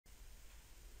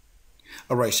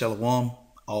All right, Shalom.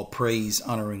 All praise,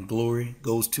 honor, and glory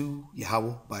goes to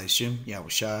Yahawah, bahasham,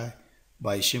 Yahawashi,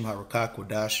 bahasham, Rawchaa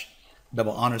Qadash.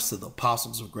 Double honors to the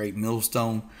apostles of Great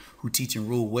Millstone who teach and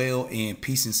rule well, and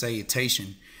peace and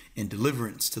salutation and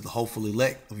deliverance to the hopeful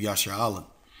elect of Yasharahla.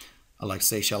 I like to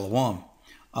say Shalom.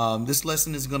 This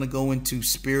lesson is going to go into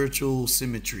spiritual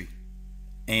symmetry.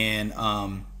 And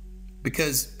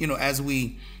because, as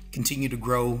we continue to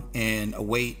grow and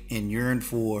await and yearn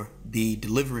for the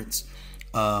deliverance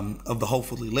of the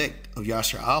hopeful elect of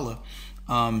Yasharahla,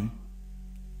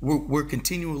 we're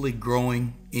continually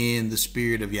growing in the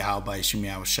spirit of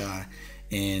Yahawashi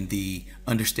and the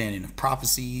understanding of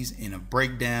prophecies and of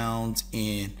breakdowns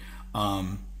and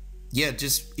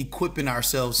just equipping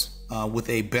ourselves with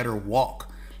a better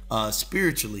walk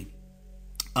spiritually.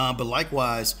 But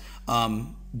likewise,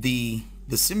 the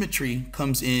symmetry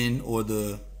comes in, or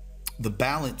the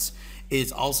balance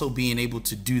is also being able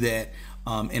to do that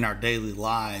in our daily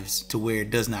lives to where it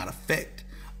does not affect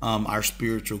our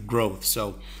spiritual growth.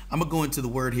 So I'm gonna go into the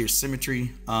word here,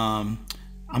 symmetry. I'm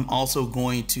also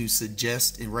going to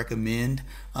suggest and recommend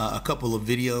a couple of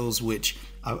videos which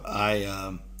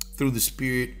I through the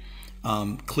spirit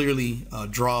clearly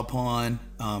draw upon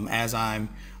as I'm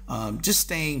just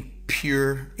staying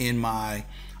pure in my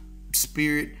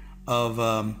spirit of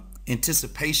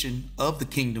anticipation of the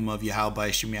kingdom of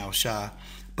Yahawashi,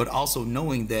 but also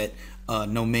knowing that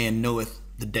no man knoweth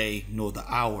the day nor the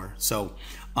hour. So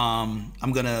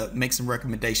I'm gonna make some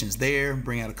recommendations there,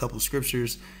 bring out a couple of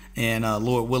scriptures, and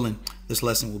Lord willing, this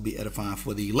lesson will be edifying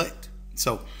for the elect.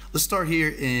 So let's start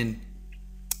here in,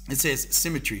 it says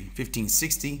symmetry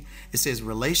 1560. It says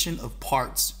relation of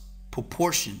parts,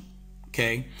 proportion.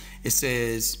 Okay, it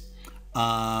says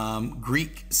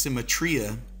Greek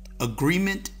symmetria,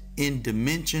 agreement in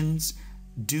dimensions,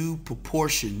 due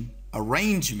proportion,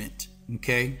 arrangement.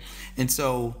 Okay, and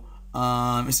so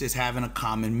it says having a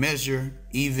common measure,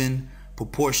 even,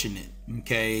 proportionate.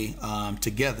 Okay,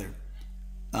 together.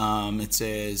 It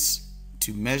says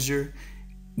to measure,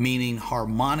 meaning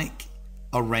harmonic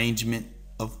arrangement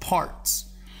of parts.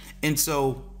 And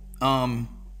so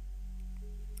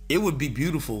it would be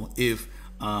beautiful if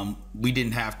we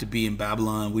didn't have to be in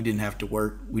Babylon, we didn't have to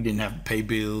work, we didn't have to pay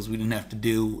bills, we didn't have to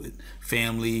deal with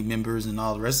family members and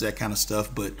all the rest of that kind of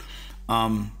stuff. But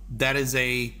that is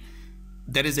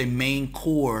a main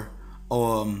core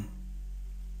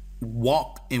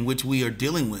walk in which we are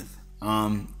dealing with.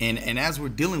 And as we're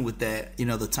dealing with that,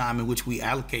 the time in which we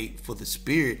allocate for the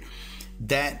spirit,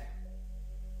 that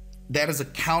is a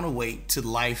counterweight to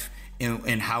life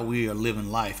and how we are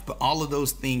living life. But all of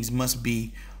those things must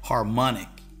be harmonic,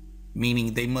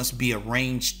 meaning they must be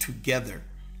arranged together.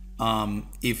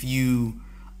 If you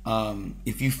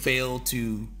fail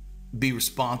to be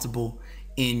responsible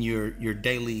in your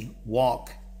daily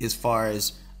walk as far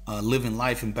as living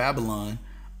life in Babylon,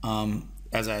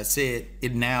 as I said,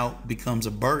 it now becomes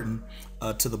a burden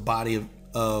to the body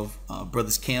of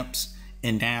brothers camps.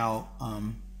 And now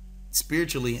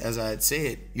spiritually, as I had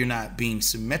said, you're not being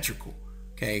symmetrical.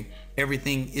 Okay,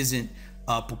 everything isn't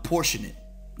proportionate.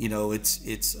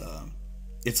 It's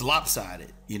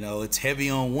lopsided. It's heavy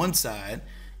on one side,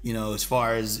 as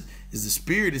far as the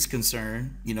spirit is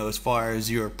concerned, as far as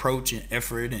your approach and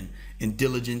effort and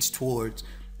diligence towards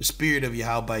the spirit of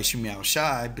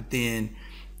Yahawashi. But then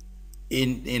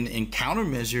in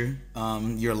countermeasure,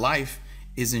 your life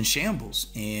is in shambles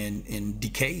and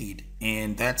decayed,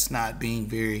 and that's not being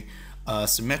very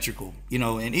symmetrical.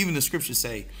 And even the scriptures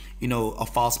say, a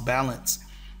false balance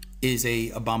is a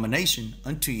abomination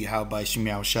unto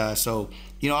Yahawashi. So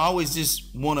I always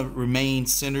just want to remain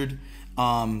centered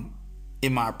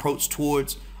in my approach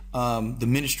towards the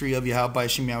ministry of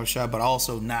Yahawashi, but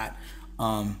also not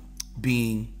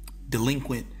being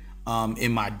delinquent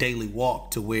in my daily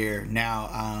walk to where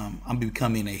now I'm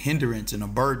becoming a hindrance and a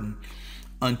burden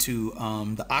unto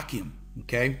the Akim.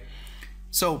 Okay,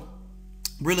 so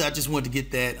really I just wanted to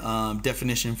get that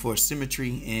definition for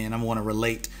symmetry, and I want to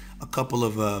relate a couple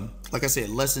of like I said,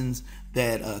 lessons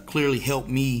that clearly help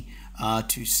me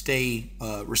to stay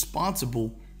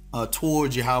responsible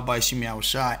towards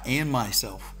Yahawashi and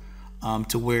myself,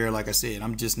 to where, like I said,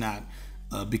 I'm just not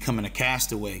becoming a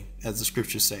castaway, as the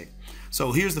scriptures say.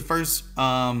 So here's the first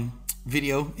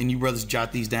video, and you brothers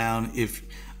jot these down if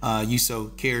you so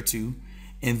care to.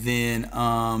 And then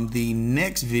the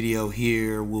next video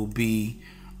here will be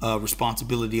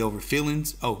responsibility over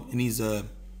feelings. Oh, and these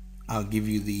I'll give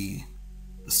you the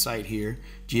site here,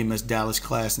 GMS Dallas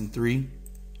class in 3.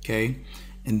 Okay,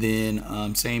 and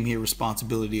then same here,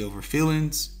 responsibility over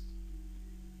feelings.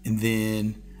 And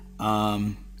then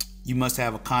you must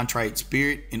have a contrite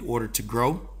spirit in order to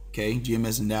grow. Okay,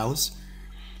 GMS in Dallas.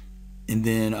 And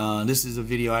then this is a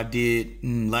video I did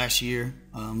last year,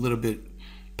 a little bit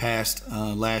past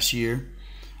last year,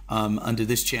 under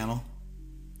this channel.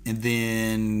 And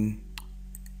then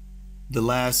the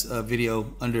last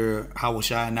video under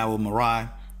Yahawashi and now with Marai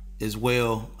as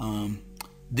well.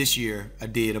 This year I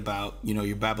did about, you know,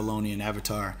 your Babylonian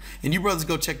avatar. And you brothers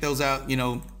go check those out, you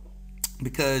know,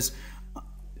 because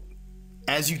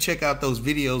as you check out those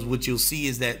videos, what you'll see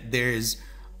is that there's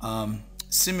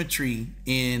symmetry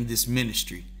in this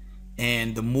ministry.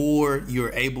 And the more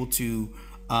you're able to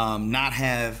not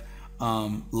have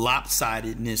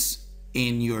lopsidedness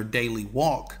in your daily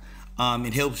walk,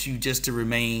 it helps you just to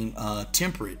remain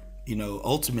temperate, you know,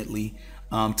 ultimately,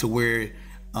 to where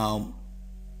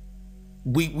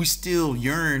we still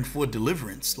yearn for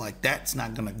deliverance. Like, that's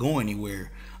not going to go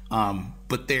anywhere.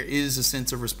 But there is a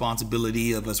sense of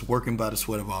responsibility of us working by the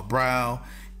sweat of our brow.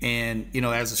 And, you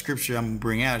know, as a scripture I'm going to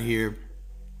bring out here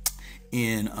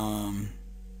in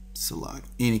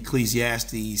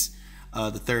Ecclesiastes,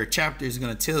 the 3rd chapter is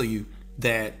going to tell you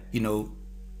that, you know,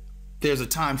 there's a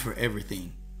time for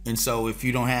everything. And so if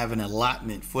you don't have an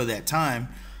allotment for that time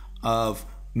of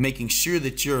making sure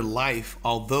that your life,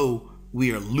 although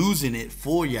we are losing it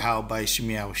for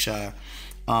Yahawashi,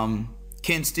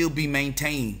 can still be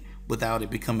maintained without it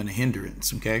becoming a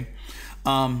hindrance. Okay.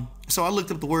 So I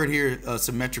looked up the word here,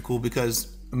 symmetrical,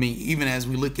 because I mean, even as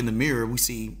we look in the mirror, we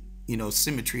see, you know,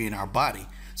 symmetry in our body.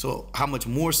 So how much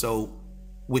more so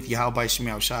with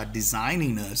Yahawashi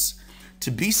designing us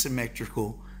to be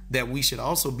symmetrical, that we should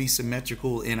also be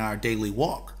symmetrical in our daily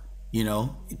walk, you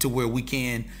know, to where we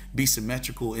can be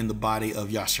symmetrical in the body of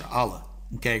Yasharallah.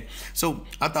 Okay, so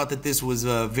I thought that this was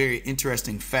a very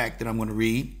interesting fact that I'm going to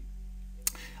read.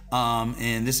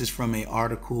 And this is from an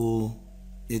article.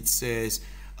 It says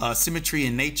symmetry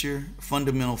in nature,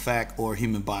 fundamental fact or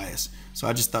human bias. So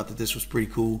I just thought that this was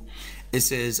pretty cool. It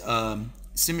says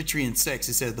symmetry in sex.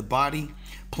 It says the body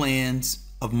plans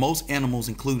of most animals,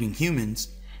 including humans,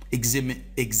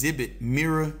 exhibit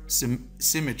mirror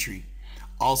symmetry,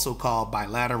 also called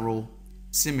bilateral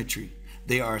symmetry.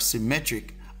 They are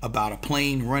symmetric about a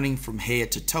plane running from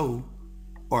head to toe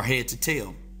or head to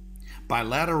tail.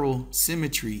 Bilateral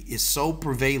symmetry is so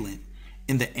prevalent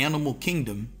in the animal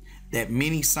kingdom that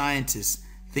many scientists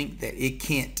think that it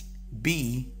can't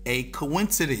be a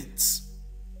coincidence.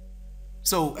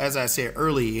 So as I said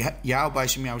earlier,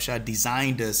 Yahawashi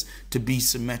designed us to be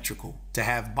symmetrical, to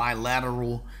have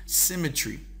bilateral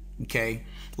symmetry. Okay.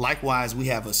 Likewise, we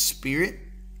have a spirit,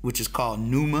 which is called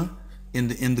pneuma in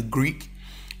the Greek.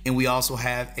 And we also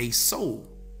have a soul,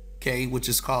 okay, which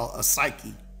is called a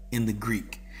psyche in the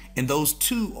Greek. And those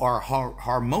two are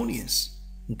harmonious,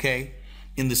 okay?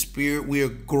 In the spirit, we are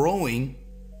growing,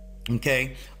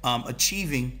 okay,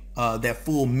 achieving that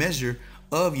full measure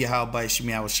of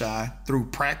Yahawashi through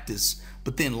practice.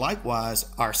 But then likewise,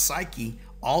 our psyche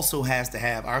also has to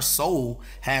have, our soul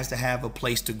has to have a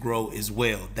place to grow as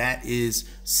well. That is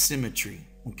symmetry,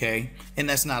 okay? And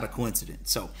that's not a coincidence.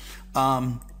 So,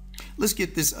 let's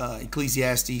get this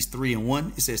Ecclesiastes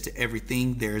 3:1. It says, to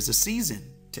everything there is a season.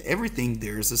 To everything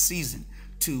there is a season.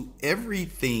 To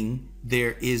everything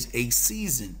there is a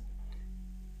season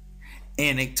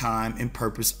and a time and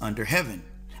purpose under heaven.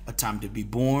 A time to be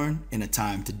born and a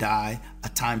time to die. A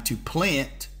time to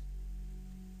plant.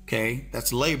 Okay,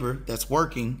 that's labor, that's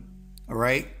working. All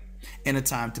right. And a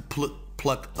time to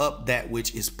pluck up that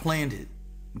which is planted.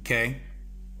 Okay.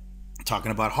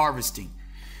 Talking about harvesting.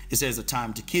 It says a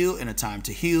time to kill and a time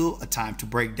to heal, a time to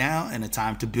break down and a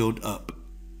time to build up,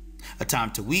 a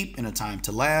time to weep and a time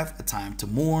to laugh, a time to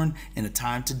mourn and a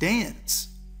time to dance,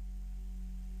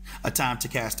 a time to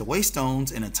cast away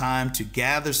stones and a time to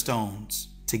gather stones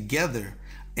together,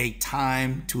 a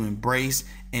time to embrace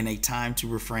and a time to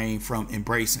refrain from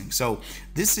embracing. So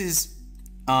this is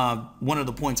one of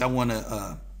the points I want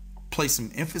to place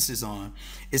some emphasis on.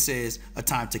 It says a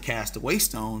time to cast away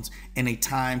stones and a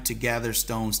time to gather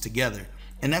stones together.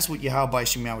 And that's what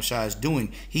Yahawashi is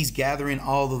doing. He's gathering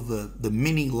all of the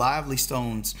many lively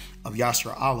stones of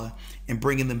Yasharallah and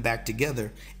bringing them back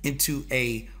together into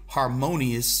a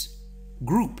harmonious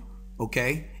group.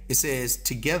 Okay. It says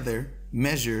together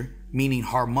measure, meaning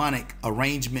harmonic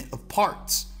arrangement of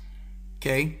parts.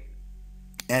 Okay.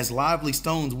 As lively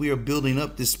stones, we are building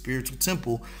up this spiritual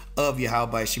temple of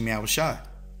Yahawashi.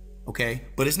 Okay,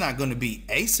 but it's not going to be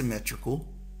asymmetrical.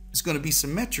 It's going to be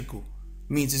symmetrical.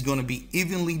 It means it's going to be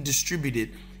evenly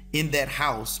distributed in that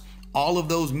house, all of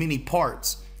those many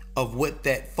parts of what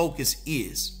that focus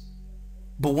is.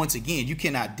 But once again, you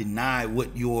cannot deny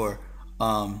what your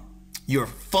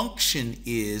function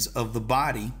is of the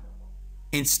body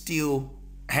and still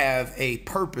have a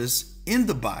purpose in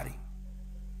the body.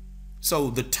 So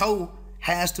the toe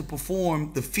has to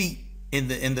perform the feet in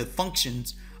the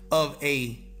functions of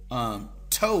a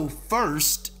toe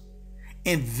first,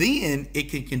 and then it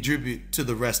can contribute to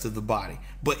the rest of the body.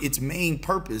 But its main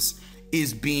purpose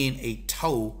is being a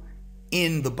toe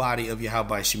in the body of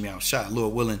Yahawashi.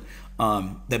 Lord willing,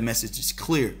 that message is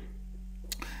clear.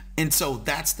 And so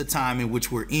that's the time in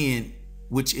which we're in,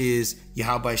 which is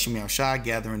Yahawashi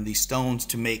gathering these stones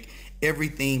to make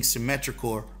everything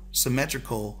symmetrical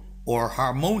or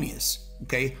harmonious.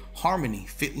 Okay, harmony,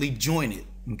 fitly jointed.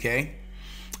 Okay,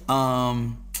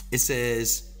 it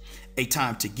says a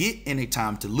time to get and a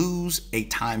time to lose, a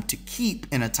time to keep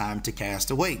and a time to cast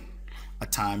away, a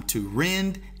time to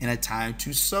rend and a time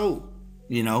to sow.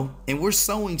 You know, and we're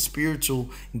sowing spiritual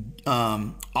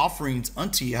offerings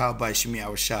unto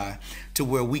Yahawashi to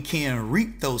where we can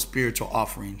reap those spiritual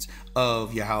offerings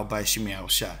of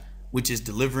Yahawashi, which is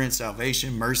deliverance,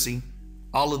 salvation, mercy,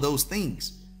 all of those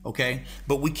things. Okay,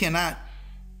 but we cannot,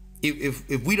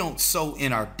 if we don't sow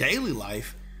in our daily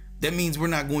life, that means we're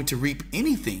not going to reap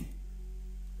anything.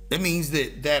 That means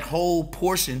that that whole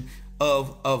portion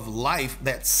of life,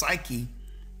 that psyche,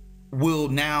 will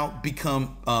now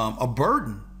become a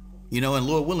burden, you know. And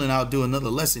Lord willing, I'll do another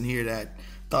lesson here that I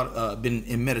thought been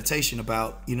in meditation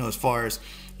about, you know, as far as,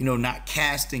 you know, not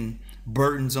casting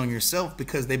burdens on yourself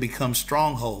because they become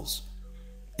strongholds.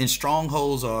 And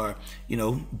strongholds are, you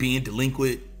know, being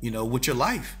delinquent, you know, with your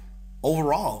life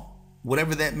overall,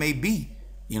 whatever that may be.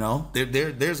 You know,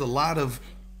 there's a lot of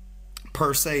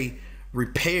per se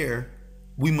repair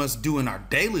we must do in our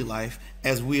daily life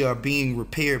as we are being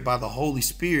repaired by the Holy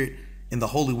Spirit and the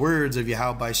holy words of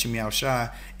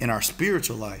Yahawashi in our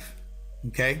spiritual life.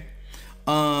 Okay.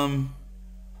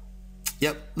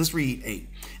 Yep. Let's read 8.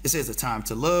 It says a time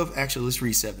to love. Actually, let's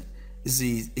read 7. This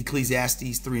is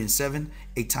Ecclesiastes 3 and 7.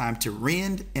 A time to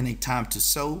rend and a time to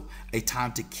sow, a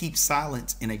time to keep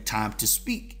silence and a time to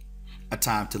speak, a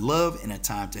time to love and a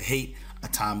time to hate, a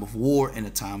time of war and a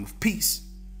time of peace.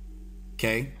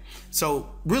 Okay.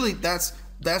 So really that's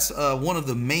one of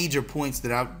the major points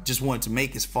that I just wanted to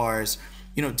make, as far as,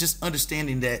 you know, just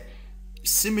understanding that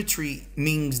symmetry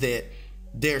means that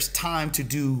there's time to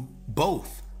do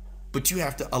both, but you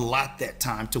have to allot that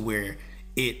time to where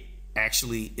it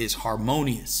actually is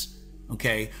harmonious.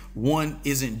 Okay. One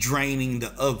isn't draining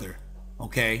the other.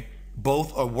 Okay.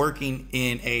 Both are working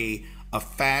in a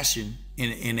fashion,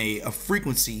 in a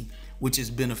frequency which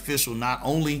is beneficial not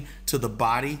only to the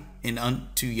body and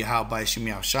unto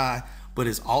Yahawashi, but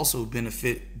is also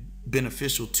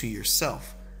beneficial to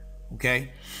yourself. Okay.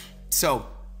 So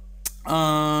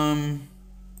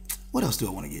what else do I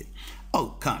want to get?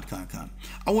 Oh, Khan.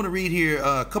 I want to read here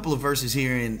a couple of verses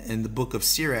here in the book of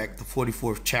Sirach, the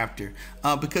 44th chapter,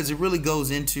 because it really goes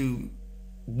into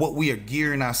what we are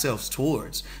gearing ourselves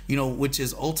towards, you know, which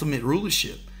is ultimate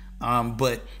rulership.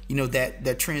 But, you know,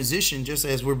 that transition, just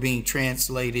as we're being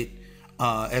translated,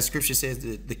 as scripture says,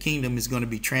 the kingdom is going to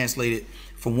be translated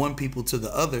from one people to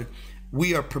the other.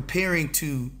 We are preparing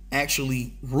to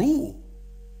actually rule.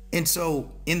 And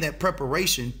so in that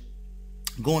preparation,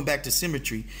 going back to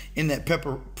symmetry, in that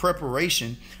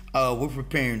preparation, we're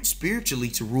preparing spiritually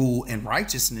to rule in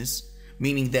righteousness,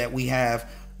 meaning that we have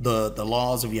the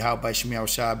laws of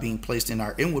Yahawashi being placed in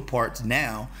our inward parts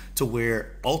now, to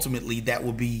where ultimately that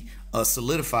will be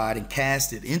solidified and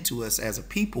casted into us as a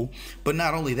people. But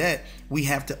not only that, we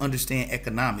have to understand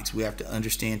economics, we have to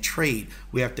understand trade,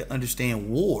 we have to understand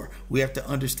war, we have to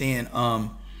understand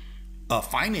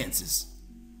finances.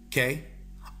 Okay,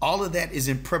 all of that is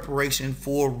in preparation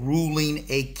for ruling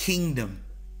a kingdom.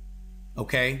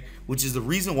 Okay, which is the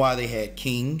reason why they had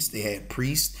kings, they had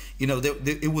priests. You know,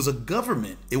 it was a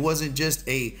government. It wasn't just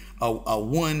a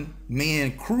one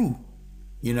man crew.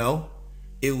 You know,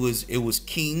 it was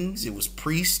kings, it was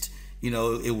priests. You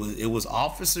know, it was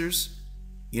officers.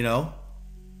 You know,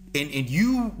 and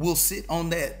you will sit on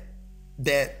that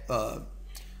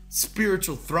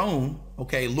spiritual throne.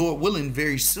 Okay, Lord willing,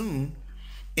 very soon,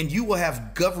 and you will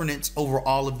have governance over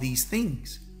all of these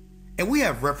things. And we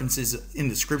have references in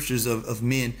the scriptures of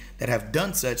men that have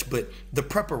done such, but the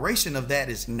preparation of that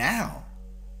is now,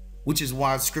 which is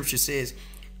why scripture says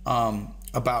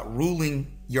about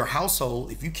ruling your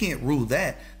household. If you can't rule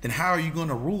that, then how are you going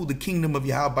to rule the kingdom of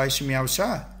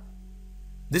Yahawashi?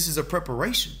 This is a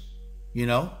preparation, you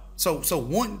know. So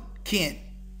one can't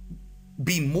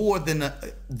be more than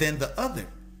the other.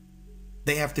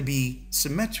 They have to be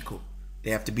symmetrical.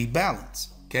 They have to be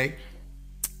balanced. Okay.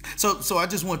 So I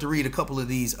just want to read a couple of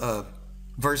these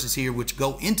verses here, which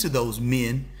go into those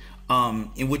men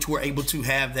in which we're able to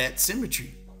have that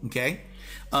symmetry. Okay.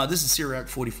 This is Sirach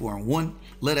 44:1.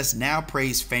 Let us now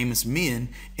praise famous men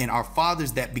and our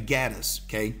fathers that begat us.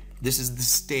 Okay, this is the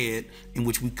stead in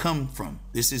which we come from.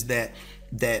 This is that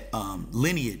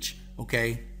lineage.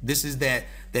 Okay, this is that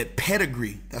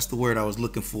pedigree. That's the word I was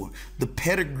looking for. The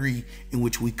pedigree in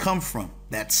which we come from.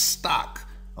 That stock.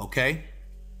 Okay,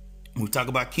 we talk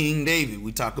about King David.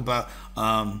 We talk about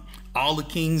all the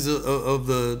kings of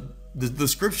the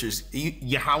scriptures.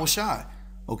 Yahawashi.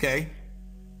 Okay.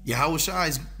 Yahawashi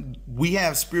is, we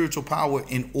have spiritual power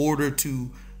in order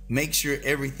to make sure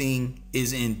everything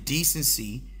is in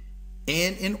decency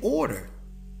and in order.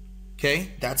 Okay,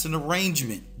 that's an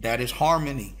arrangement. That is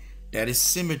harmony. That is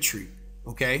symmetry.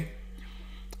 Okay,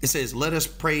 it says, let us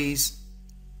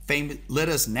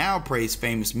now praise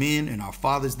famous men and our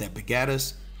fathers that begat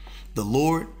us. The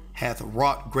Lord hath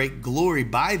wrought great glory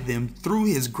by them through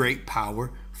his great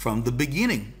power from the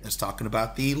beginning. That's talking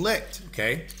about the elect.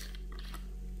 Okay.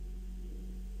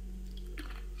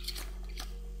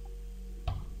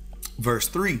 Verse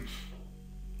 3,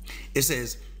 it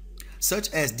says, such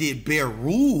as did bear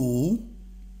rule,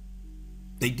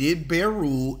 they did bear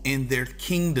rule in their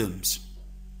kingdoms,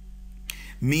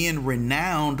 men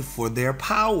renowned for their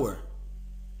power.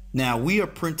 Now we are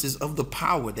princes of the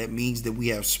power. That means that we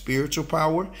have spiritual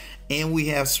power and we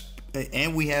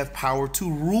have power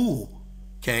to rule.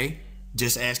 Okay,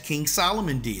 just as King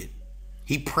Solomon did.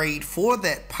 He prayed for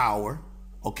that power.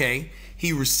 Okay,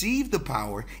 he received the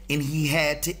power and he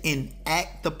had to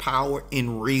enact the power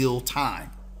in real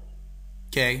time.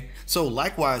 Okay, so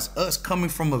likewise, us coming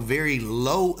from a very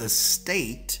low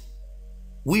estate,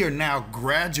 we are now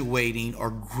graduating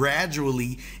or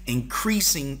gradually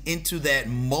increasing into that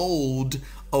mold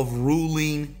of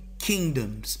ruling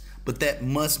kingdoms, but that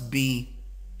must be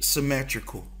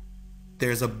symmetrical.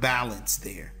 There's a balance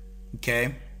there.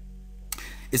 Okay.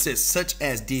 It says, such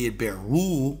as did bear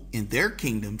rule in their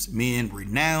kingdoms, men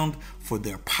renowned for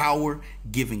their power,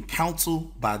 giving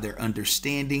counsel by their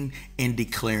understanding and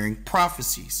declaring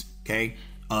prophecies. Okay.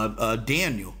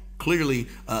 Daniel, clearly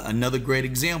another great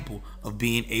example of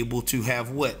being able to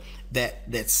have what?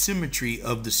 That symmetry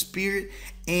of the spirit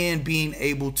and being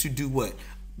able to do what?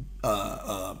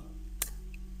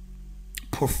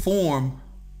 Perform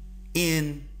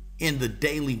in the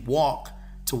daily walk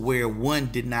to where one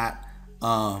did not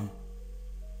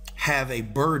have a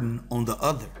burden on the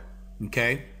other.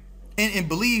 Okay, and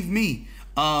believe me,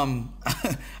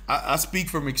 I speak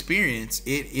from experience.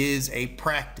 It is a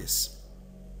practice.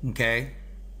 Okay,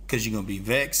 because you're gonna be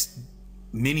vexed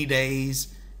many days.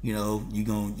 You know, you're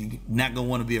not gonna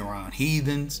want to be around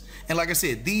heathens. And like I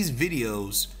said, these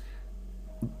videos,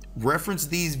 reference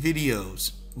these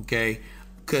videos. Okay,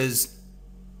 because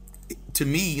to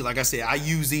me, like I said, I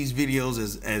use these videos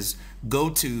as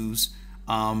go-tos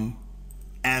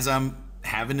as I'm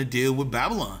having to deal with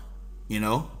Babylon, you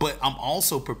know, but I'm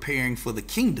also preparing for the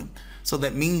kingdom. So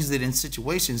that means that in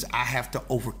situations I have to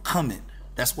overcome it.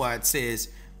 That's why it says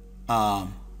the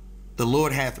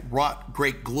Lord hath wrought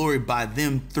great glory by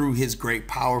them through his great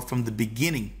power from the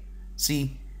beginning.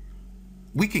 See,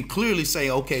 we can clearly say,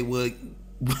 okay, well,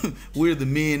 we're the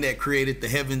men that created the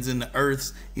heavens and the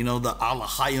earths, you know, the Kal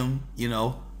Halalyam, you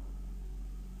know,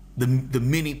 the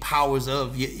many powers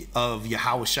of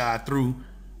Yahawashi through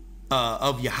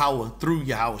of Yahweh through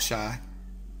Yahawashi.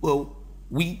 Well,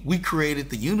 we created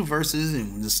the universes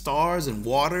and the stars and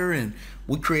water, and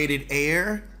we created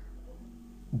air,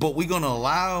 but we're gonna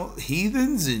allow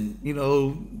heathens and, you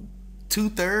know,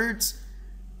 2/3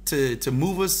 to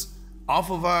move us off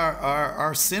of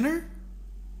our center?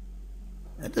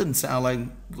 That doesn't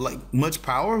sound like much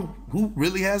power. Who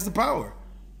really has the power?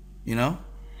 You know?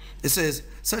 It says,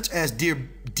 such as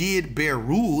did bear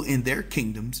rule in their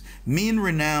kingdoms, men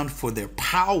renowned for their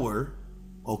power,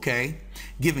 okay,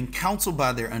 giving counsel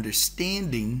by their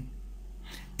understanding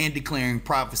and declaring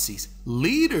prophecies,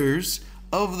 leaders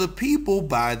of the people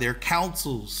by their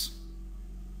counsels.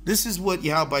 This is what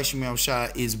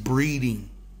Yahawashi is breeding.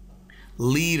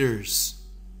 Leaders,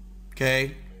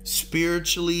 okay,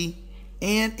 spiritually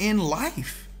and in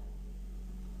life.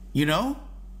 You know,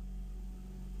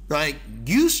 like,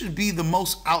 you should be the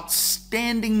most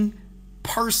outstanding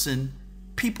person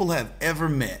people have ever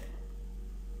met,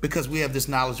 because we have this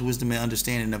knowledge, wisdom, and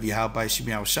understanding of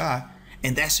Yahawashi,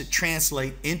 and that should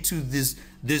translate into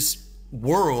this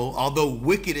world. Although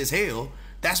wicked as hell,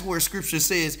 that's where scripture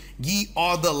says ye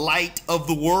are the light of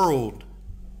the world,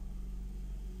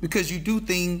 because you do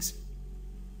things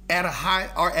at a high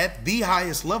or at the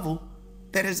highest level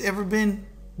that has ever been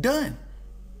done.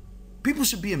 People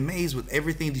should be amazed with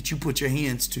everything that you put your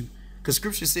hands to, because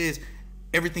scripture says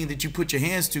everything that you put your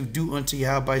hands to, do unto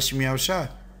Yahawashi.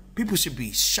 People should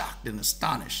be shocked and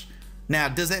astonished. Now,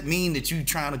 does that mean that you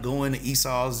trying to go into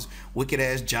Esau's wicked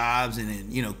ass jobs and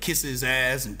then, you know, kiss his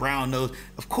ass and brown nose?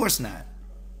 Of course not.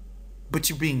 But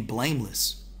you're being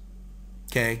blameless.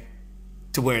 Okay?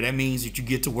 To where that means that you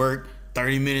get to work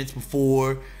 30 minutes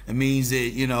before. It means that,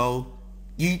 you know,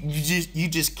 you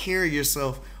just carry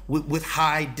yourself with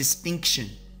high distinction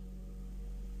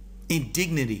and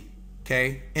dignity,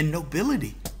 okay, and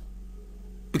nobility.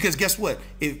 Because guess what?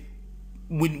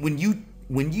 When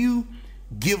you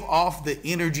give off the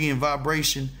energy and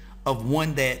vibration of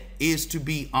one that is to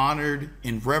be honored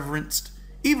and reverenced,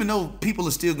 even though people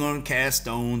are still going to cast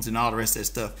stones and all the rest of that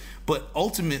stuff, but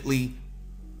ultimately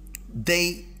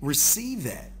they receive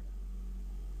that.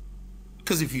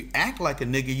 Because if you act like a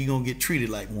nigga, you're going to get treated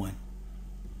like one.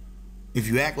 If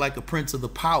you act like a prince of the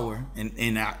power,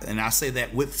 and I say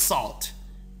that with salt,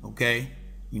 okay?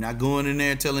 You're not going in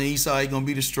there telling Esau he's going to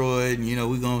be destroyed, and, you know,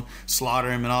 we're going to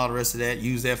slaughter him and all the rest of that.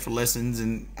 Use that for lessons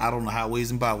and I don't know highways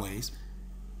and byways.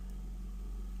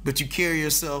 But you carry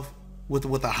yourself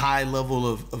with a high level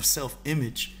of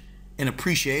self-image and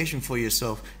appreciation for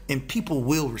yourself, and people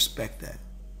will respect that.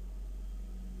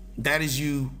 That is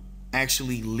you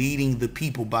actually leading the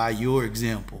people by your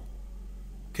example,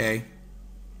 okay?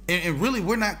 And really,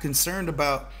 we're not concerned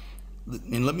about,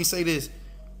 and let me say this,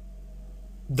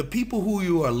 the people who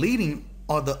you are leading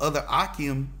are the other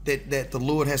Akim that the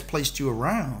Lord has placed you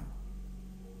around.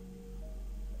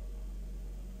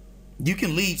 You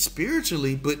can lead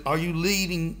spiritually, but are you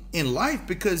leading in life?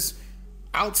 Because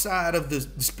outside of the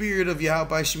spirit of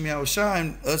Yahawashi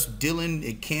and us dealing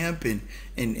at camp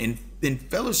and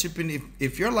fellowship, and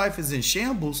if your life is in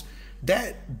shambles,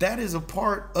 that is a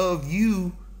part of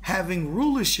you having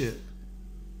rulership.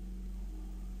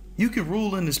 You can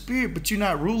rule in the spirit, but you're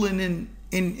not ruling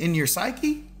in your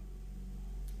psyche.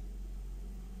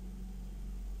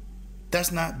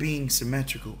 That's not being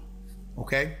symmetrical,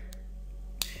 okay?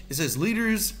 It says,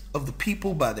 leaders of the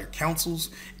people by their counsels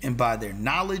and by their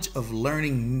knowledge of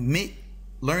learning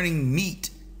meet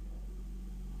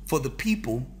for the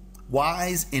people,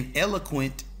 wise and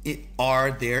eloquent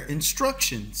are their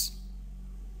instructions.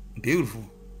 Beautiful.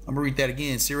 I'm gonna read that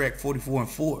again, Sirach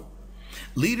 44:4.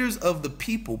 Leaders of the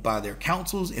people by their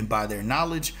counsels and by their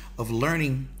knowledge of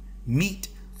learning meet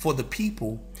for the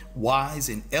people, wise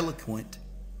and eloquent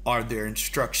are their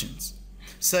instructions,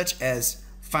 such as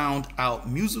found out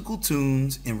musical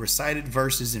tunes and recited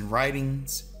verses and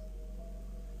writings.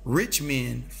 Rich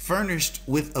men furnished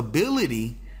with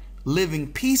ability,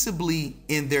 living peaceably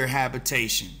in their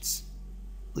habitations.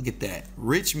 Look at that.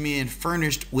 Rich men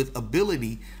furnished with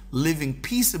ability, living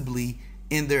peaceably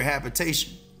in their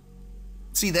habitation.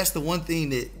 See, that's the one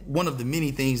of the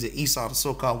many things that Esau, the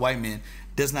so-called white man,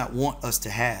 does not want us to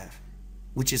have,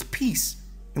 which is peace.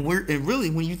 And really,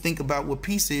 when you think about what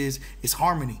peace is, it's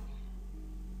harmony.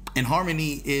 And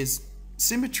harmony is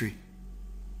symmetry,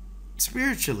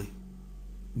 spiritually.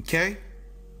 Okay?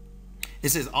 It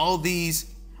says, all these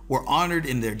were honored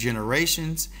in their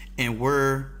generations and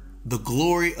were the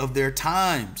glory of their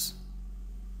times.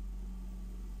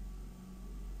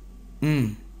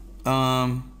 Yeah,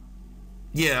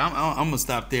 I'm gonna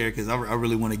stop there because I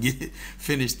really want to get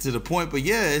finished to the point. But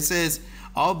yeah, it says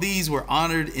all these were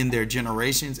honored in their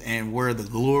generations and were the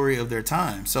glory of their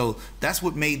time. So that's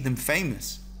what made them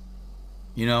famous.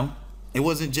 You know, it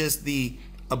wasn't just the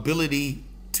ability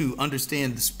to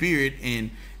understand the spirit and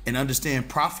understand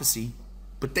prophecy,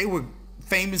 but they were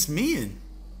famous men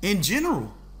in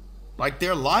general. Like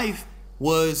their life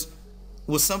was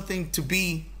something to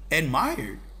be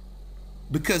admired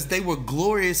because they were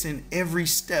glorious in every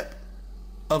step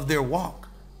of their walk.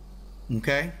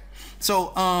 Okay,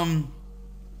 so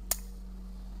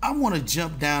I want to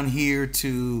jump down here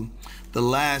to the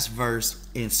last verse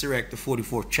in Sirach, the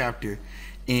 44th chapter,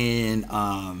 and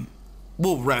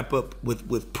we'll wrap up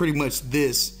with pretty much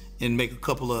this and make a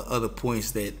couple of other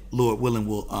points that, Lord willing,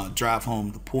 will drive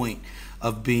home the point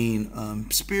of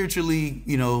being spiritually,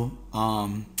 you know,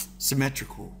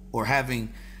 symmetrical, or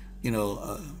having, you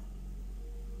know,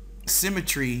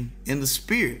 symmetry in the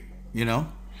spirit, you know.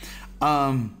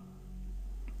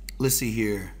 Let's see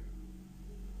here.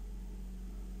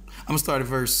 I'm gonna start at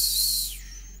verse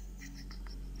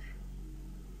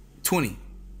 20.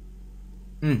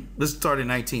 Let's start at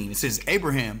 19. It says,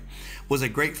 Abraham was a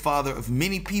great father of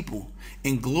many people,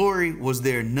 and glory was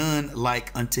there none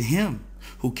like unto him,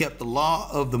 who kept the law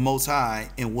of the Most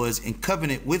High and was in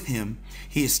covenant with him.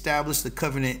 He established the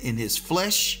covenant in his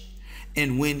flesh,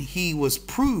 and when he was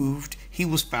proved, he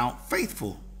was found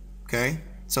faithful. Okay,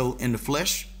 so in the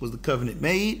flesh was the covenant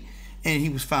made, and he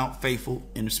was found faithful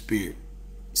in the spirit.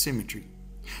 Symmetry.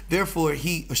 Therefore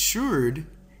he assured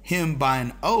him by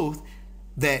an oath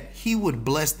that he would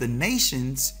bless the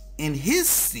nations in his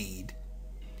seed,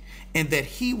 and that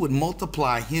he would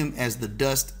multiply him as the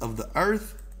dust of the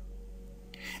earth,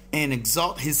 and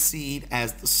exalt his seed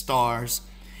as the stars,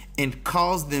 and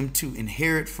cause them to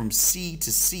inherit from sea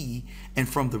to sea, and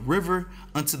from the river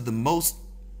unto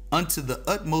the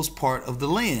utmost part of the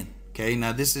land. Okay,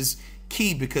 now this is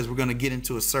key because we're going to get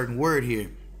into a certain word here.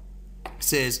 It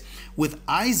says, with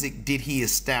Isaac did he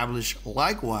establish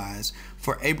likewise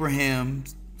for Abraham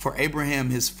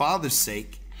his father's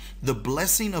sake the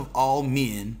blessing of all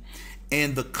men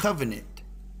and the covenant,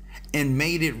 and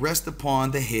made it rest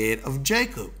upon the head of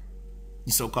Jacob,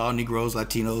 the so-called Negroes,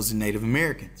 Latinos, and Native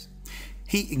Americans.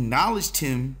 He acknowledged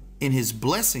him in his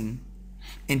blessing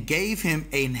and gave him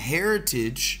an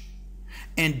heritage,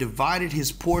 and divided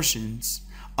his portions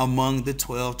among the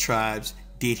 12 tribes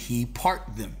did he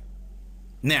part them.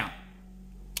 Now,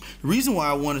 the reason why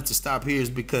I wanted to stop here is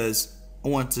because I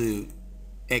want to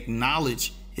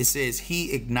acknowledge, it says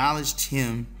he acknowledged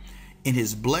him in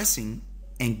his blessing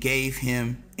and gave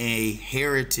him a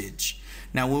heritage.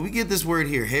 Now, when we get this word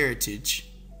here, heritage,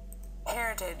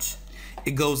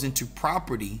 it goes into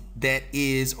property that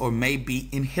is or may be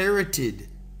inherited.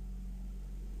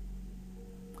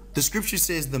 The scripture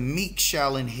says the meek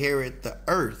shall inherit the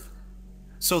earth.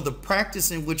 So the practice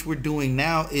in which we're doing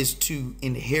now is to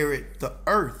inherit the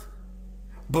earth.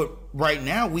 But right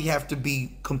now we have to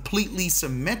be completely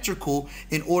symmetrical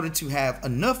in order to have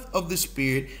enough of the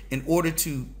Spirit in order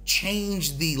to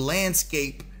change the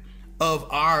landscape of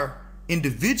our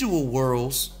individual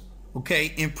worlds,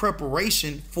 okay, in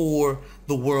preparation for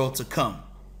the world to come.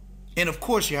 And of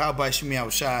course,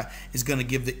 Yahawashi is going to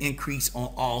give the increase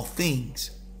on all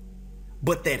things.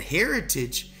 But that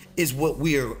heritage is what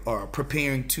we are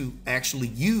preparing to actually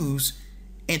use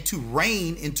and to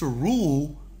reign and to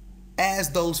rule as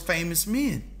those famous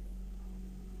men.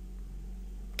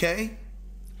 Okay?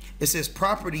 It says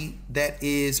property that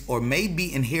is or may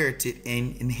be inherited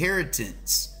and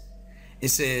inheritance. It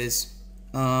says,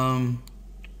 wow.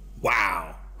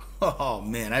 Oh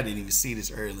man, I didn't even see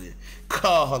this earlier.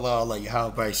 Kal Halalyam La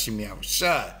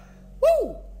Yahawah.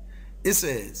 Woo! It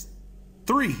says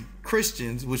 3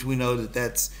 Christians, which we know that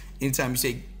that's anytime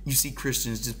you see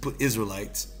Christians, just put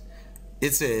Israelites.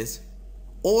 It says,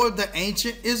 or the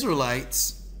ancient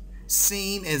Israelites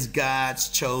seen as God's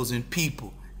chosen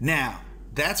people. Now,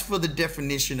 that's for the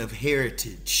definition of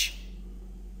heritage.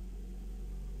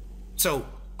 So,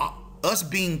 us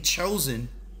being chosen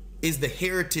is the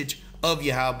heritage of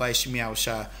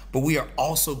Yahawashi, but we are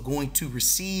also going to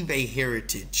receive a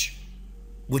heritage,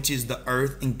 which is the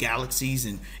earth and galaxies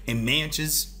and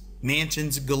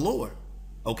mansions galore.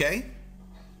 Okay?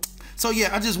 So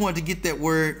yeah, I just wanted to get that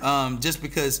word just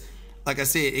because, like I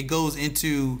said, it goes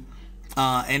into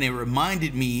and it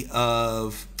reminded me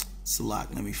of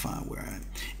Salak. Let me find where I am.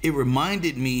 It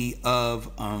reminded me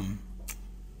of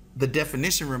the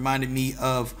definition reminded me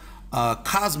of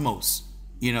cosmos,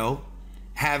 you know,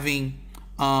 having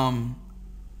a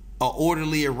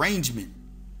orderly arrangement,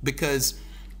 because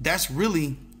that's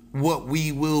really what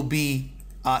we will be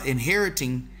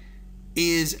inheriting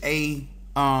is a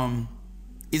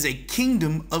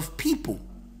kingdom of people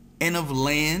and of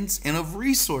lands and of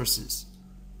resources.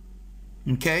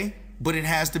 Okay? But it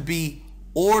has to be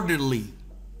orderly,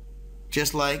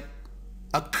 just like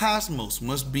a cosmos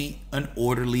must be an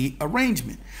orderly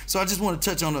arrangement. So I just want to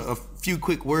touch on a few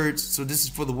quick words. So this is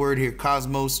for the word here,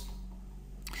 cosmos.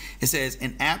 It says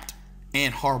an apt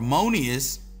and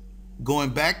harmonious, going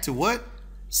back to what?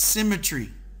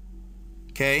 Symmetry.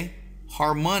 Okay?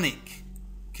 Harmonic.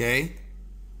 Okay?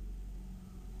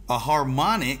 A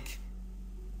harmonic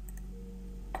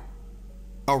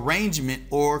arrangement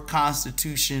or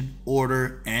constitution,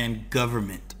 order, and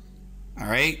government. All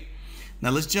right? Now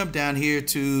let's jump down here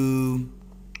to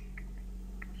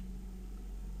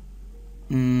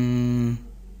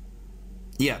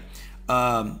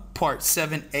part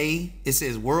 7a. It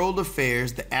says world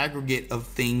affairs, the aggregate of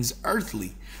things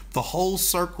earthly, the whole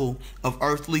circle of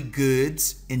earthly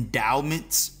goods,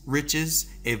 endowments, riches,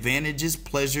 advantages,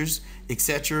 pleasures,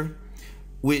 etc.,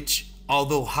 which,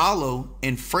 although hollow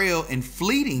and frail and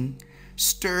fleeting,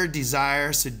 stir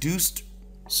desire, seduced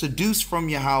from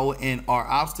Yahweh, and are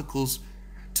obstacles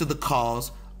to the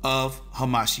cause of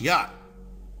Hamashiach.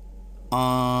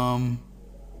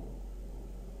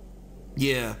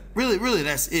 Yeah, really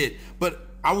that's it. But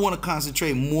I want to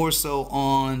concentrate more so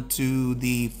on to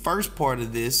the first part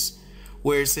of this,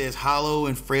 where it says hollow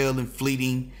and frail and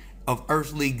fleeting of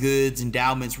earthly goods,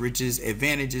 endowments, riches,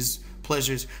 advantages,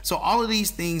 pleasures. So all of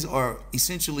these things are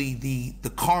essentially the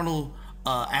carnal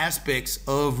aspects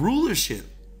of rulership.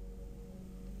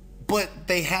 but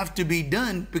they have to be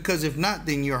done, because if not,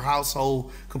 then your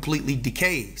household completely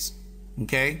decays.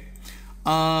 Okay.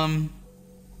 And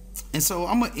so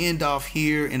I'm going to end off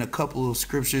here in a couple of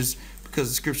scriptures, because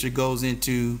the scripture goes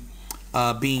into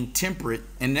being temperate,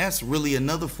 and that's really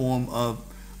another form of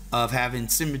having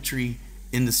symmetry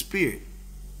in the spirit.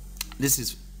 This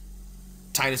is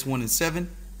Titus 1:7.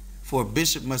 For a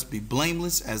bishop must be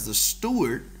blameless as the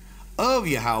steward of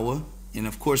Yahawah. And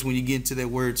of course, when you get into that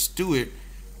word steward,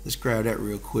 let's grab that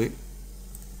real quick.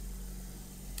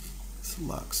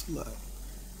 Salak.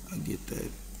 I get that.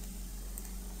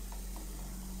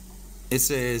 It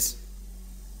says,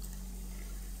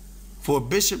 for a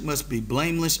bishop must be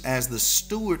blameless as the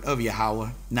steward of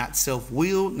Yahawah, not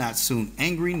self-willed, not soon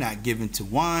angry, not given to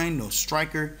wine, no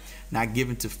striker, not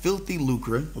given to filthy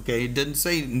lucre. Okay, it doesn't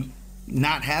say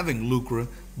not having lucre,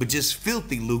 but just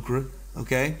filthy lucre.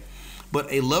 Okay, but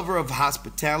a lover of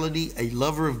hospitality, a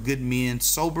lover of good men,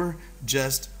 sober,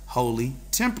 just, holy,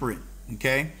 temperate.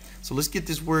 Okay, so let's get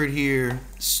this word here,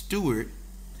 steward.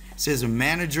 It says a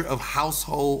manager of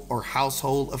household or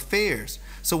household affairs.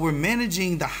 So we're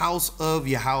managing the house of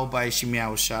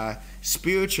Yahawashi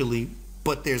spiritually,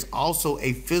 but there's also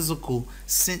a physical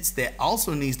sense that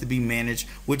also needs to be managed,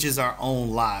 which is our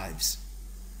own lives.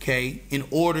 Okay, in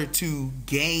order to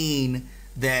gain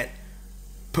that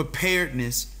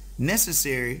preparedness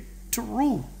necessary to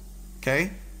rule. Okay.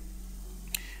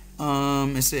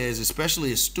 It says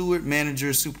especially a steward,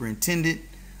 manager, superintendent.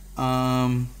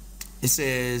 It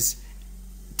says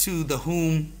to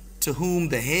whom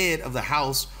the head of the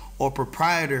house or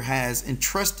proprietor has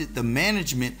entrusted the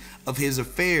management of his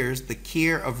affairs, the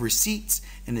care of receipts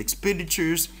and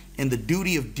expenditures, and the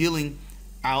duty of dealing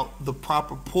out the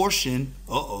proper portion.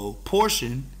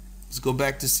 Portion. Let's go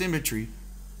back to symmetry.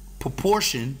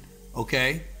 Proportion.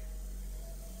 Okay.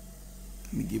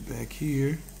 Let me get back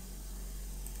here.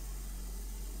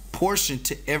 Portion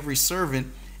to every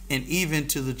servant, and even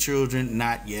to the children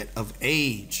not yet of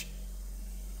age.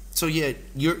 So yeah,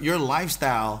 your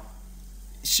lifestyle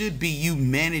should be you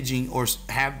managing or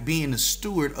being a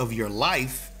steward of your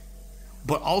life,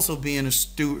 but also being a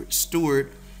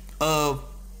steward of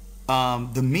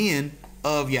the men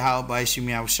of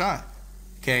Yahawashi.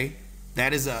 Okay,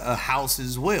 that is a house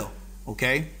as well.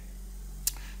 Okay,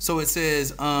 so it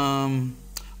says,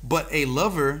 but a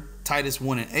lover, Titus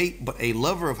 1:8, but a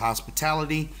lover of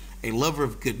hospitality, a lover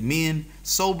of good men,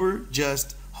 sober,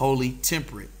 just, holy,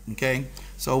 temperate. Okay,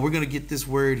 so we're gonna get this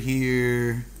word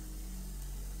here,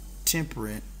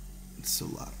 temperate. It's a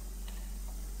lot.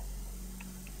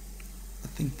 I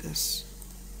think that's,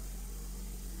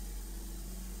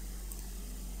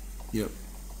 yep.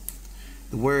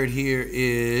 The word here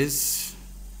is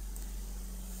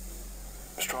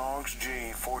Strong's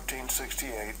G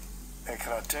 1468.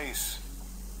 Ekrates.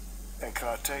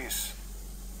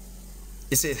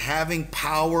 It says having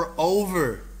power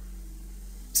over.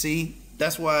 See,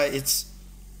 that's why it's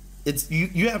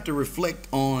you have to reflect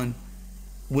on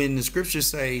when the scriptures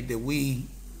say that we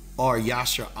are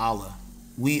Yasha Allah.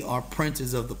 We are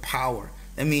princes of the power.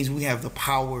 That means we have the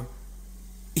power.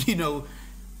 You know,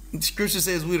 scripture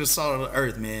says we're the salt of the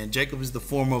earth, man. Jacob is the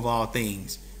former of all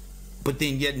things. But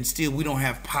then yet and still we don't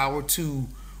have power to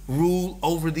rule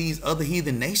over these other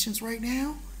heathen nations right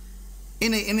now.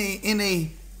 In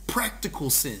a practical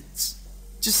sense.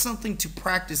 Just something to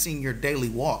practice in your daily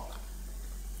walk,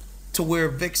 to where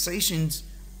vexations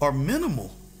are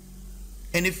minimal.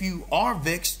 And if you are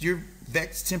vexed, you're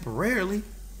vexed temporarily,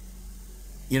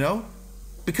 you know,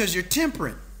 because you're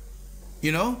temperate,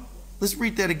 you know. Let's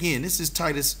read that again. This is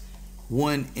Titus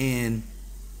 1:8.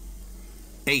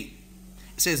 It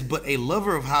says, but a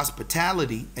lover of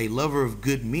hospitality, a lover of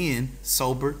good men,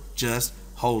 sober, just,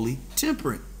 holy,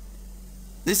 temperate.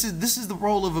 This is the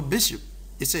role of a bishop.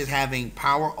 It says having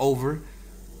power over,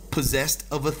 possessed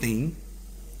of a thing,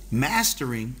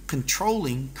 mastering,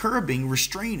 controlling, curbing,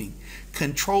 restraining,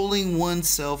 controlling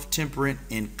oneself, temperate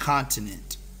and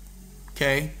continent.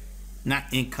 Okay?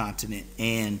 Not incontinent,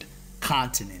 and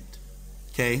continent.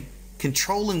 Okay?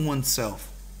 Controlling oneself.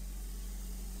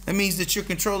 That means that you're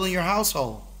controlling your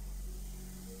household.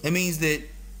 That means that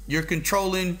you're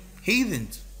controlling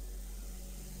heathens.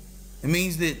 It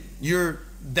means that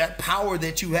that power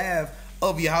that you have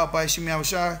of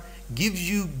Yahawashi gives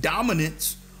you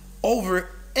dominance over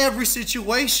every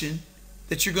situation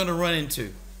that you're going to run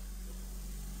into.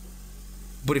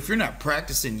 But if you're not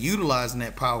practicing utilizing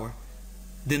that power,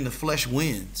 then the flesh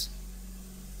wins.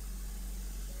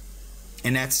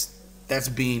 And that's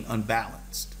being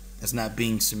unbalanced. That's not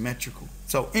being symmetrical.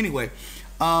 So anyway,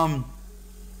 I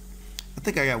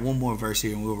think I got one more verse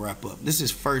here and we'll wrap up. This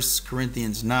is 1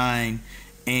 Corinthians 9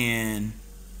 and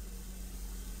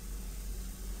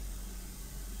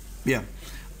Yeah.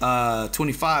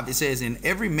 25, it says, and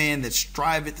every man that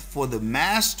striveth for the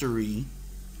mastery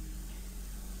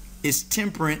is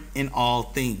temperate in all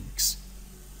things.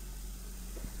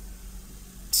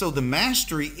 So the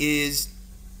mastery is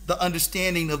the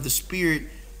understanding of the spirit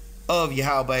of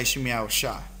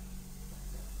Yahawashi.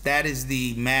 That is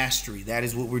the mastery. That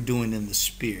is what we're doing in the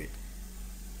spirit,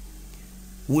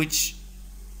 which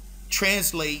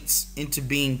translates into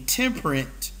being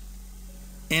temperate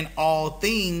in all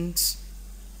things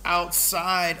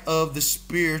outside of the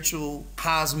spiritual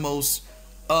cosmos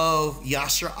of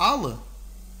Yasher Allah.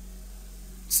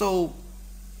 So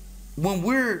when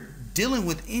we're dealing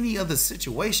with any other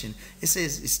situation, it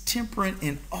says it's temperate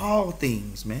in all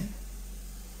things, man.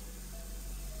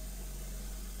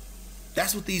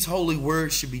 That's what these holy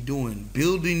words should be doing,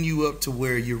 building you up to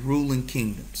where you're ruling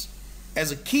kingdoms.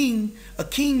 As a king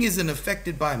isn't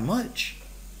affected by much.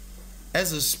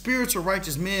 As a spiritual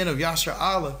righteous man of Yasher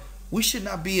Allah, we should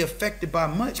not be affected by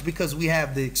much because we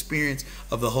have the experience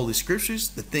of the Holy Scriptures,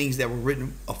 the things that were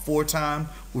written aforetime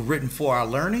were written for our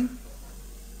learning,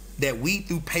 that we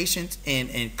through patience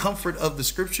and comfort of the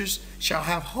Scriptures shall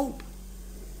have hope.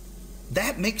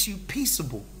 That makes you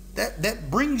peaceable. That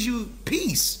brings you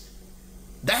peace.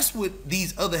 That's what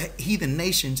these other heathen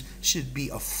nations should be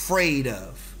afraid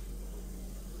of.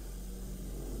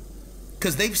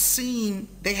 Because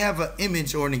they have an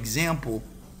image or an example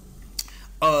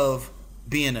of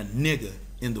being a nigger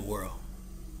in the world.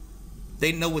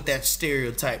 They know what that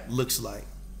stereotype looks like.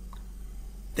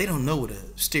 They don't know what a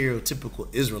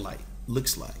stereotypical Israelite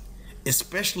looks like,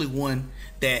 especially one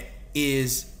that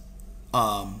is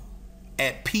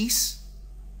at peace.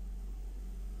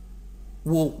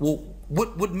 Well,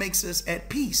 what makes us at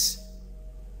peace?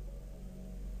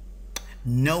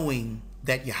 Knowing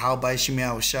that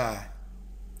Yahawashi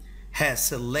has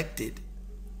selected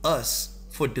us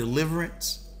for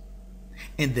deliverance,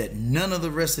 and that none of the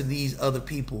rest of these other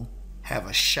people have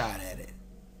a shot at it.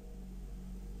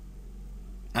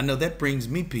 I know that brings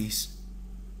me peace.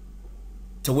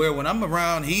 To where when I'm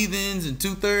around heathens and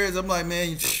 2/3, I'm like,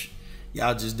 man,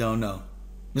 y'all just don't know.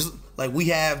 It's like we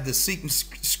have the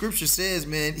scripture says,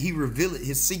 man, he revealed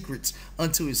his secrets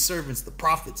unto his servants, the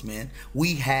prophets, man.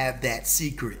 We have that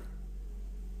secret.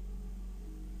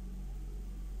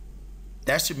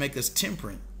 That should make us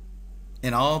temperate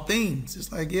in all things.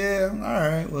 It's like, yeah, all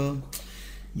right, well,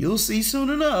 you'll see soon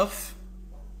enough.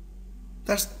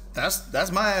 That's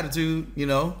my attitude, you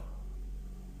know.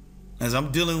 As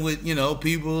I'm dealing with, you know,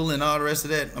 people and all the rest of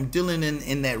that, I'm dealing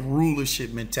in that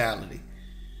rulership mentality.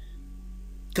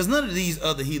 Because none of these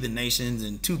other heathen nations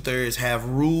and 2/3 have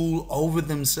rule over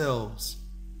themselves.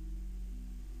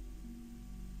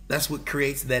 That's what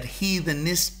creates that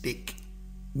heathenistic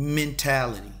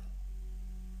mentality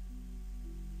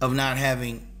of not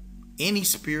having any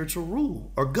spiritual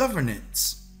rule or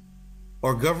governance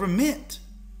or government.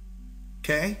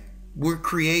 Okay? We're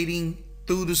creating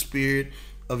through the spirit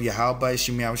of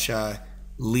Yahawashi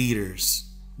leaders,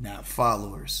 not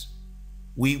followers.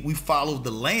 We follow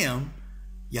the Lamb,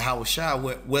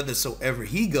 Yahawashi, whithersoever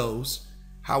he goes.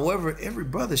 However, every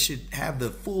brother should have the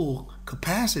full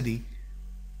capacity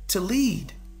to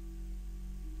lead.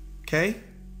 Okay?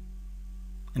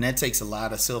 And that takes a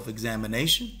lot of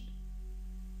self-examination.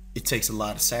 It takes a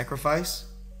lot of sacrifice.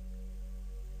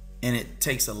 And it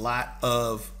takes a lot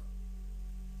of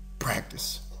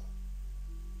practice.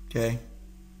 Okay?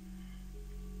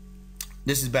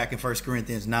 This is back in 1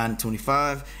 Corinthians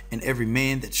 9:25. And every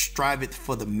man that striveth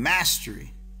for the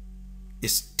mastery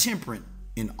is temperate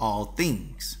in all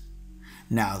things.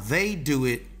 Now they do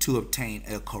it to obtain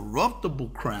a corruptible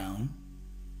crown,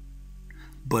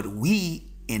 but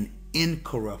we an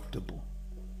incorruptible.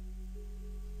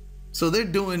 So they're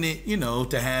doing it, you know,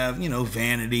 to have, you know,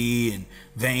 vanity and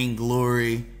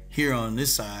vainglory here on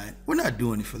this side. We're not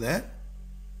doing it for that,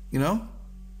 you know.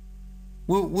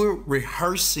 We're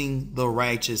rehearsing the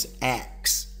righteous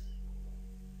acts.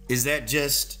 Is that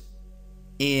just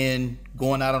in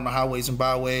going out on the highways and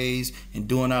byways and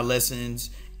doing our lessons,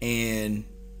 and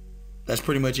that's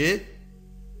pretty much it?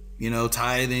 You know,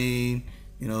 tithing,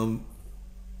 you know,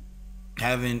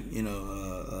 having, you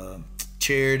know,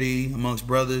 charity amongst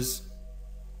brothers.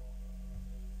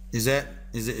 Is that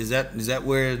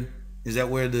where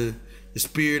the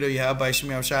spirit of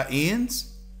Yahawashi ends?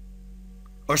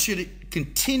 Or should it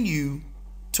continue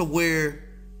to where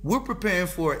we're preparing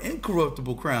for an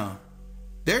incorruptible crown?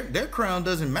 Their crown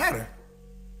doesn't matter.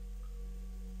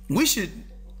 We should,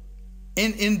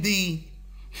 in the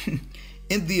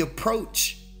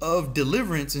approach of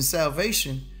deliverance and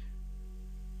salvation,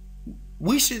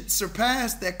 we should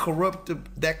surpass that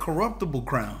corruptible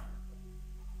crown.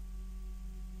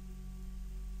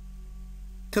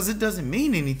 Because it doesn't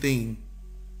mean anything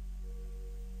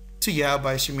to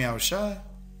Yahawashi.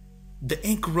 The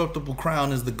incorruptible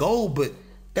crown is the goal, but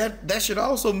that should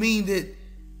also mean that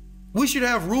we should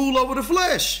have rule over the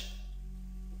flesh.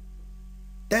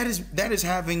 That is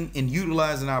having and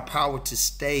utilizing our power to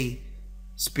stay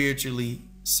spiritually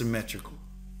symmetrical.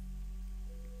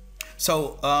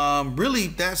 So really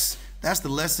that's the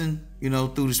lesson,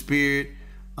 through the Spirit.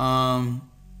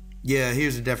 Yeah,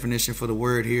 here's a definition for the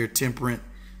word here, temperate.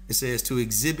 It says to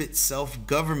exhibit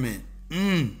self-government,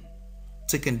 to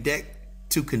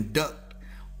conduct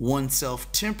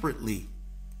oneself temperately,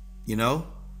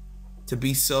 to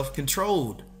be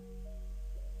self-controlled.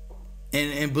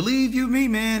 And believe you me,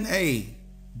 man, hey,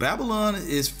 Babylon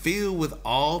is filled with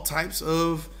all types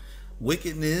of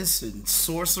wickedness and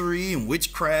sorcery and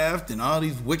witchcraft and all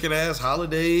these wicked ass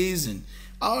holidays and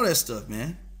all that stuff,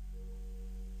 man.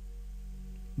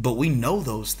 But we know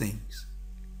those things.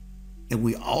 And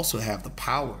we also have the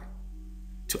power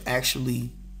to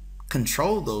actually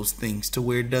control those things to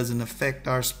where it doesn't affect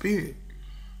our spirit.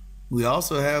 We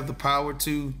also have the power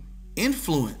to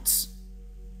influence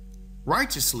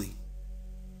righteously,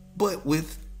 but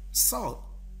with salt.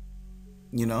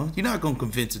 You're not going to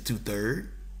convince a 2/3.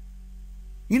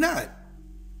 You're not.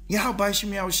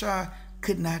 Yahawashi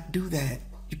could not do that.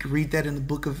 You can read that in the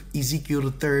book of Ezekiel,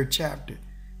 the 3rd chapter.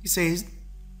 He says,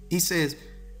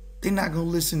 they're not going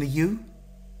to listen to you.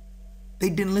 They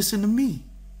didn't listen to me.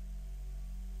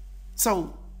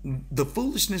 So the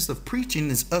foolishness of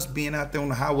preaching is us being out there on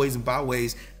the highways and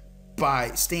byways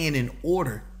by staying in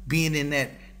order, being in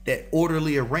that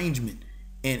orderly arrangement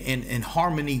and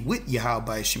harmony with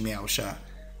Yahawashi.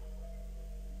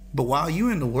 But while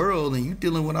you're in the world and you're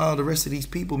dealing with all the rest of these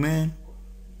people, man,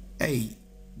 hey,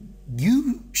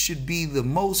 you should be the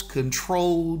most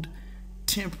controlled,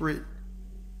 temperate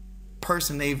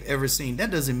person they've ever seen.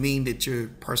 That doesn't mean that your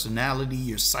personality,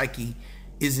 your psyche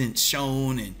isn't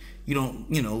shown, and you don't,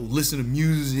 listen to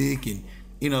music, and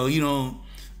you don't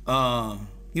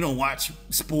watch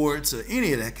sports or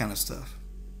any of that kind of stuff.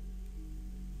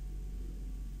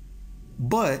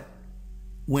 But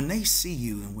when they see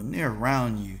you and when they're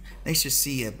around you, they should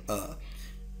see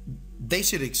they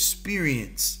should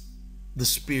experience the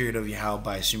spirit of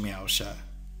Yahawashi,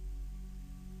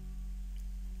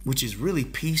 which is really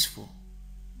peaceful,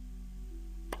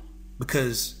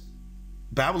 because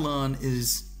Babylon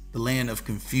is the land of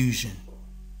confusion.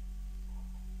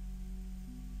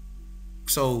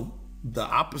 So the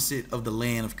opposite of the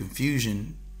land of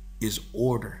confusion is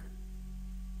order.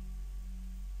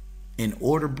 And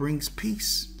order brings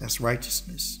peace. That's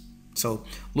righteousness. So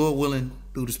Lord willing,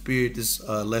 through the Spirit, this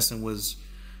lesson was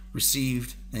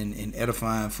received and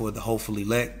edifying for the hopeful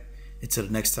elect. Until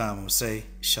the next time, I'm going to say,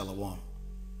 Shalom.